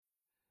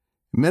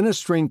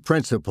Ministering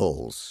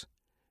principles.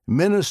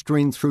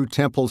 Ministering through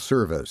temple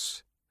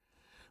service.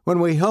 When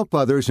we help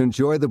others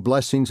enjoy the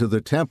blessings of the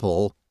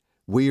temple,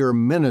 we are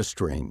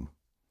ministering.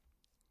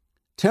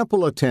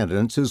 Temple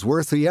attendance is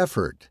worth the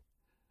effort.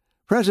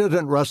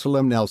 President Russell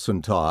M. Nelson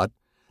taught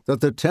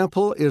that the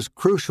temple is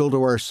crucial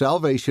to our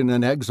salvation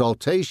and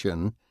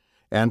exaltation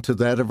and to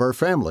that of our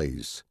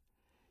families.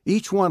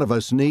 Each one of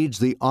us needs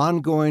the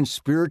ongoing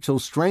spiritual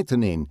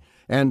strengthening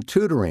and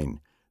tutoring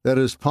that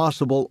is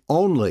possible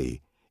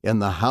only in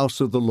the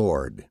house of the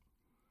Lord.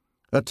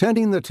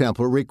 Attending the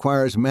temple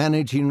requires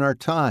managing our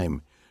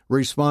time,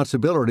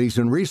 responsibilities,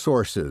 and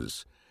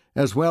resources,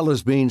 as well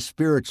as being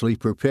spiritually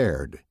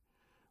prepared.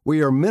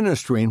 We are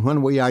ministering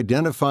when we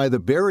identify the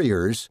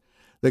barriers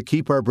that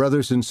keep our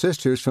brothers and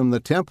sisters from the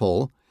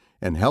temple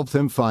and help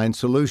them find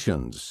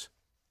solutions.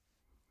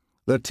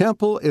 The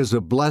temple is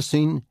a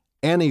blessing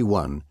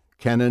anyone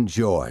can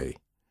enjoy.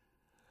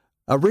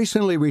 A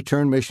recently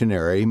returned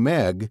missionary,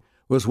 Meg,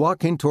 was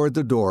walking toward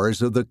the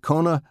doors of the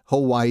Kona,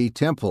 Hawaii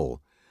temple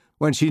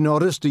when she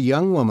noticed a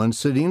young woman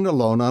sitting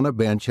alone on a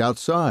bench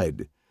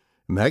outside.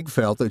 Meg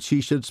felt that she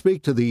should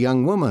speak to the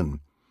young woman,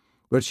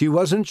 but she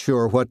wasn't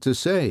sure what to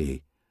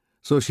say,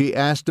 so she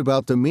asked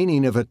about the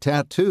meaning of a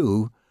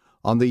tattoo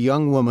on the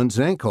young woman's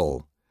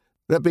ankle.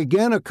 That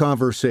began a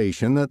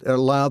conversation that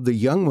allowed the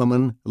young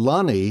woman,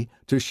 Lonnie,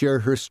 to share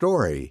her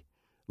story.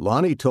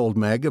 Lonnie told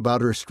Meg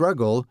about her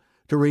struggle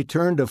to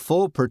return to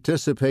full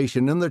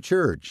participation in the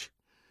church,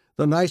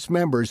 the nice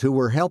members who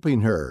were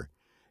helping her,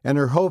 and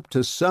her hope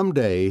to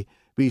someday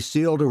be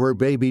sealed to her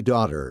baby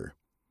daughter.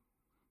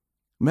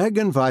 Meg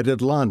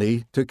invited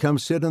Lonnie to come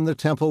sit in the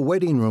temple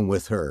waiting room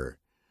with her.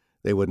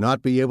 They would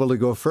not be able to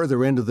go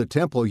further into the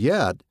temple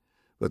yet,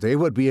 but they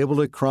would be able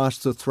to cross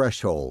the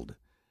threshold.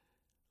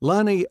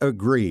 Lonnie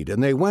agreed,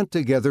 and they went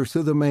together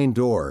through the main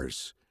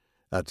doors.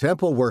 A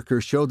temple worker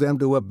showed them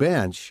to a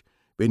bench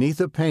beneath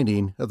a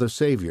painting of the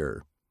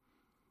Savior.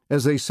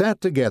 As they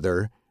sat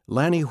together,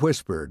 Lonnie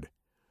whispered,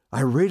 "I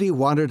really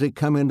wanted to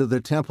come into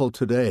the temple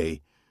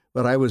today,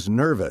 but I was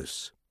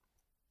nervous."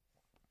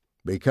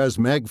 Because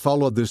Meg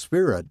followed the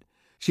Spirit,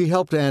 she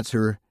helped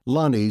answer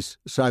Lonnie's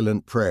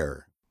silent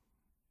prayer.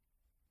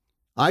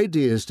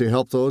 Ideas to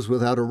help those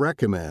without a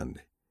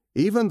recommend.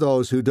 Even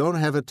those who don't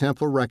have a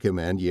temple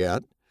recommend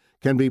yet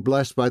can be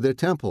blessed by the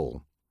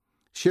temple.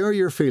 Share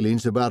your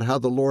feelings about how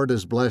the Lord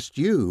has blessed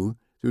you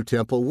through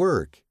temple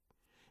work.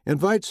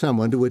 Invite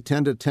someone to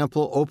attend a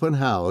temple open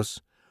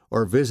house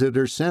or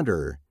visitor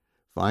center.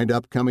 Find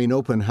upcoming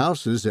open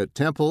houses at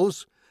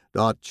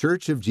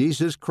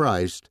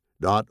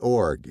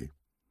temples.churchofjesuschrist.org.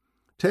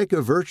 Take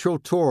a virtual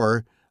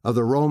tour of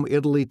the Rome,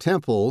 Italy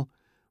temple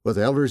with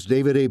Elders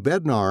David A.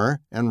 Bednar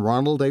and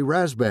Ronald A.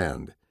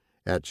 Rasband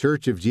at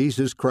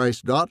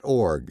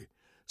churchofjesuschrist.org.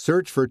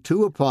 Search for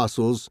Two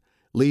Apostles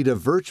lead a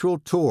virtual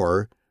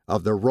tour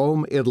of the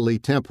Rome, Italy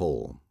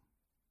temple.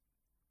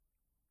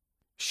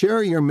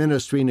 Share your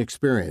ministering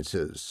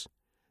experiences.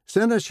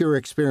 Send us your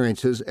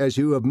experiences as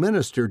you have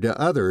ministered to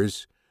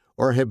others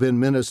or have been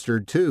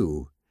ministered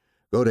to.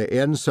 Go to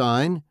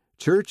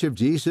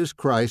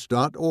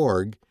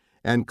ensignchurchofjesuschrist.org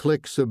and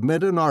click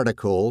Submit an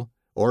Article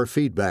or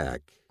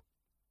Feedback.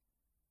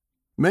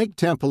 Make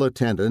temple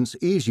attendance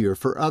easier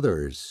for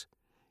others.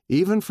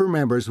 Even for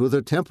members with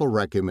a temple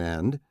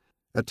recommend,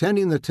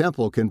 attending the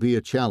temple can be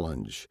a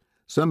challenge.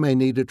 Some may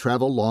need to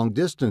travel long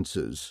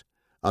distances.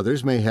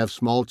 Others may have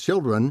small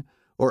children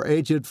or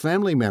aged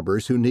family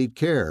members who need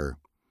care.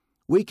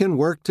 We can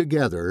work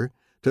together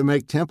to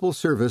make temple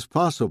service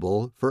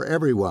possible for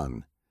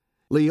everyone.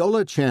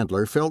 Leola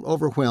Chandler felt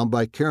overwhelmed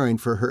by caring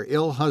for her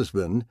ill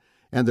husband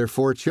and their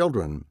 4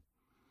 children.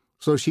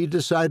 So she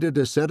decided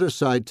to set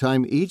aside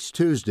time each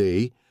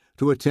Tuesday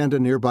to attend a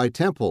nearby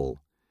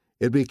temple.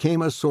 It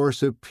became a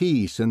source of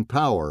peace and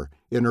power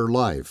in her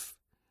life.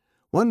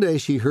 One day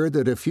she heard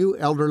that a few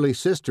elderly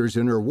sisters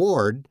in her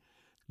ward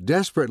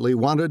desperately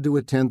wanted to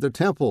attend the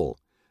temple,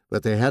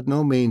 but they had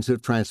no means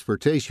of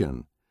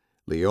transportation.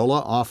 Leola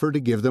offered to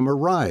give them a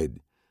ride.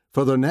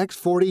 For the next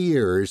 40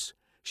 years,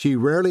 she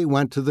rarely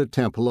went to the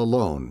temple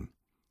alone.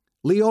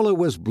 Leola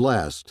was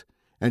blessed,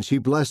 and she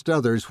blessed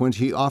others when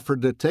she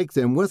offered to take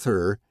them with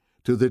her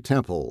to the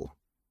temple.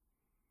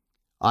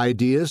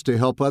 Ideas to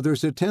help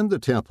others attend the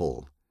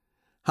temple.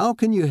 How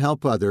can you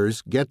help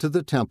others get to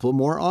the temple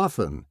more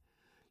often?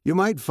 You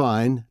might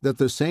find that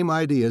the same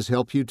ideas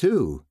help you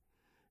too.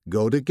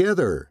 Go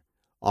together.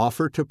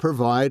 Offer to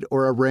provide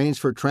or arrange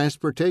for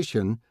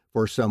transportation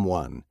for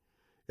someone.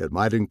 It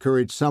might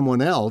encourage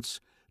someone else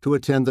to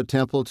attend the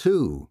temple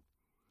too.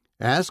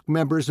 Ask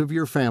members of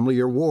your family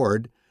or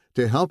ward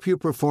to help you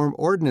perform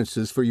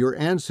ordinances for your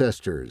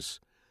ancestors,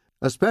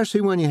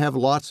 especially when you have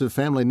lots of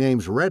family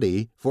names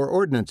ready for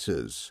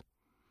ordinances.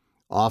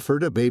 Offer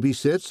to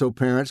babysit so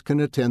parents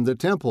can attend the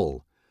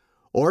temple,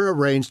 or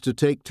arrange to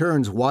take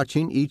turns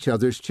watching each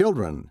other's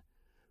children.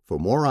 For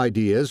more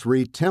ideas,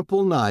 read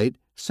Temple Night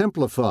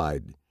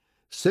Simplified: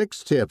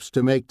 6 Tips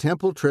to Make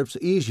Temple Trips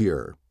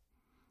Easier.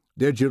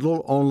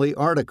 Digital-only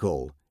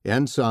article,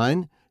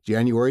 Ensign,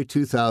 January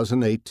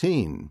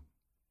 2018.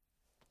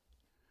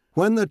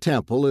 When the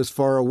temple is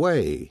far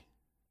away.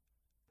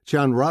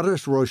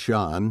 Chandradas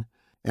Roshan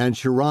and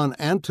Sharon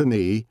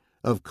Antony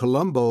of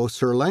Colombo,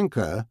 Sri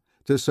Lanka,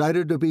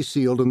 decided to be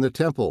sealed in the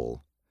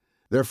temple.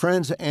 Their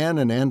friends Anne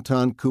and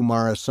Anton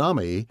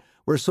Kumarasamy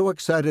were so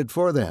excited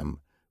for them,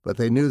 but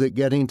they knew that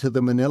getting to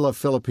the Manila,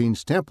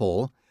 Philippines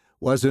temple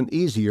wasn't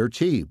easy or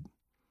cheap.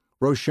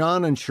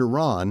 Roshan and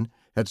Sharon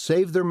had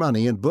saved their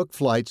money and booked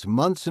flights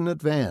months in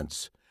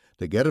advance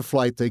to get a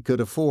flight they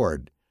could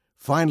afford.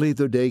 Finally,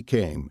 the day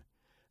came.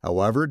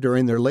 However,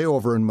 during their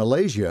layover in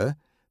Malaysia,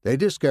 they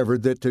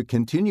discovered that to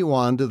continue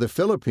on to the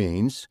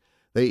Philippines,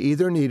 they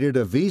either needed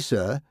a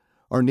visa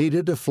or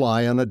needed to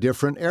fly on a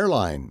different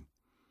airline.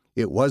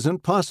 It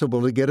wasn't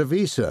possible to get a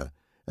visa,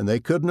 and they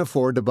couldn't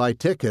afford to buy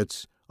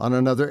tickets on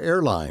another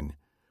airline,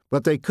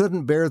 but they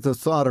couldn't bear the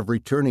thought of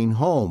returning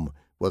home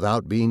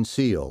without being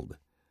sealed.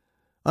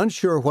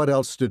 Unsure what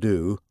else to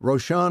do,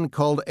 Roshan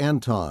called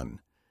Anton.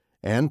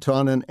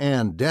 Anton and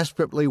Anne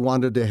desperately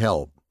wanted to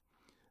help.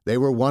 They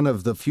were one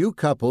of the few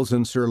couples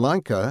in Sri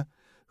Lanka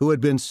who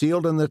had been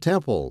sealed in the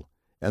temple,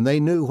 and they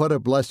knew what a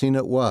blessing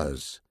it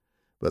was.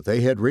 But they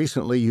had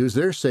recently used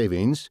their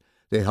savings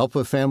to help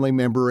a family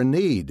member in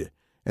need,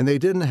 and they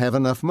didn't have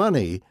enough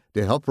money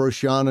to help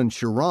Roshan and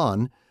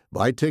Sharon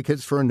buy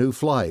tickets for a new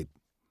flight.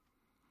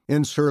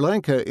 In Sri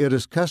Lanka, it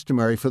is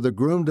customary for the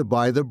groom to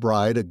buy the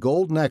bride a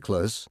gold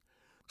necklace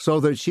so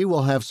that she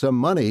will have some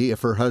money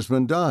if her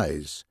husband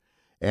dies.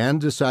 Anne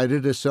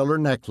decided to sell her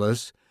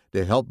necklace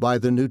to help buy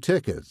the new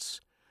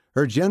tickets.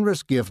 Her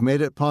generous gift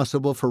made it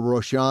possible for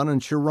Roshan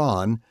and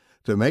Sharon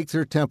to make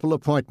their temple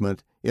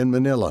appointment in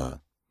Manila.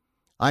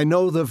 "I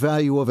know the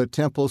value of a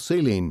temple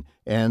sealing,"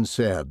 Anne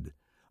said.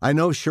 "I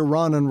know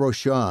Sharon and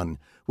Roshan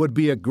would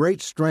be a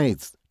great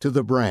strength to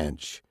the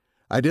branch.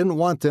 I didn't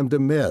want them to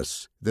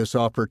miss this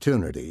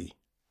opportunity."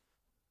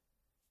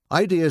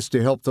 Ideas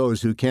to help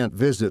those who can't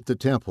visit the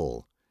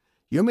temple.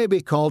 You may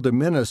be called to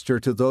minister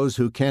to those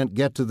who can't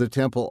get to the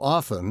temple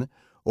often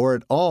or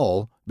at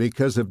all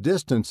because of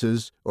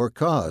distances or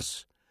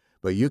costs,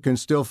 but you can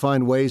still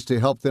find ways to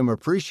help them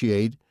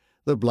appreciate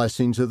the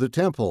blessings of the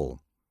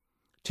temple.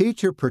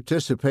 Teach or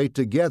participate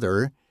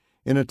together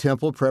in a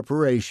temple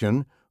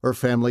preparation or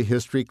family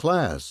history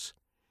class.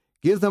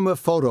 Give them a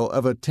photo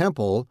of a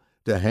temple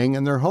to hang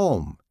in their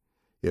home.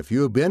 If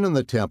you have been in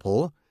the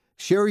temple,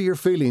 share your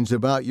feelings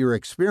about your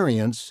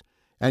experience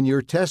and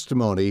your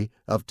testimony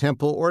of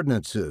temple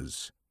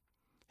ordinances.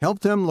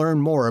 Help them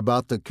learn more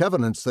about the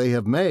covenants they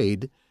have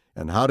made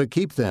and how to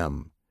keep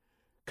them.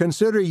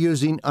 Consider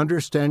using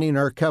Understanding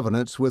Our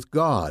Covenants with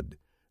God,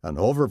 an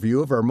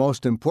overview of our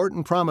most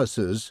important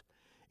promises,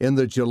 in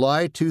the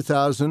July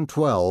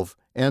 2012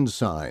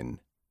 Ensign.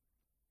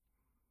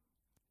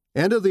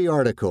 End of the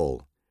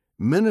article.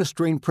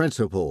 Ministering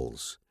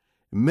Principles.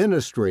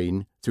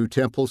 Ministering through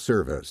Temple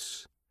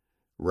Service.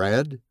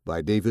 Read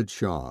by David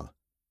Shaw.